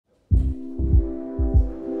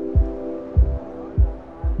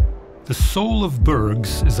The soul of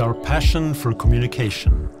Berghs is our passion for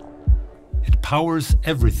communication. It powers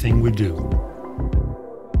everything we do.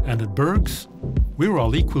 And at Berghs, we're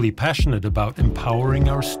all equally passionate about empowering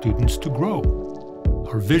our students to grow.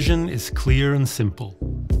 Our vision is clear and simple.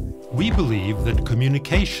 We believe that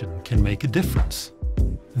communication can make a difference.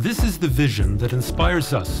 This is the vision that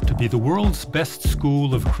inspires us to be the world's best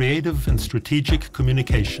school of creative and strategic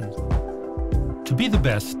communication. To be the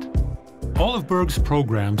best, all of Berghs'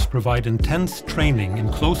 programs provide intense training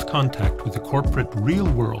in close contact with the corporate real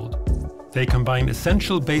world. They combine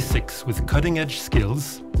essential basics with cutting-edge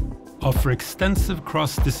skills, offer extensive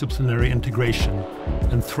cross-disciplinary integration,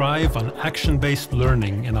 and thrive on action-based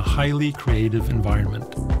learning in a highly creative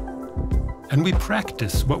environment. And we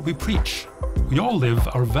practice what we preach. We all live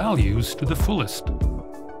our values to the fullest.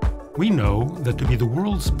 We know that to be the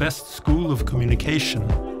world's best school of communication,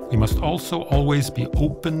 we must also always be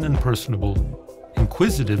open and personable,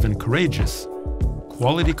 inquisitive and courageous,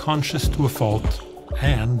 quality conscious to a fault,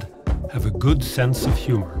 and have a good sense of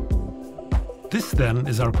humor. This then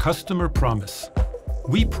is our customer promise.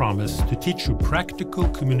 We promise to teach you practical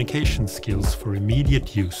communication skills for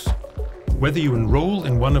immediate use. Whether you enroll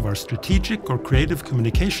in one of our strategic or creative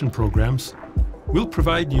communication programs, we'll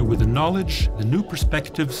provide you with the knowledge, the new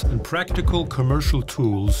perspectives, and practical commercial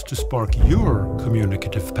tools to spark your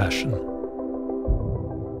communicative passion.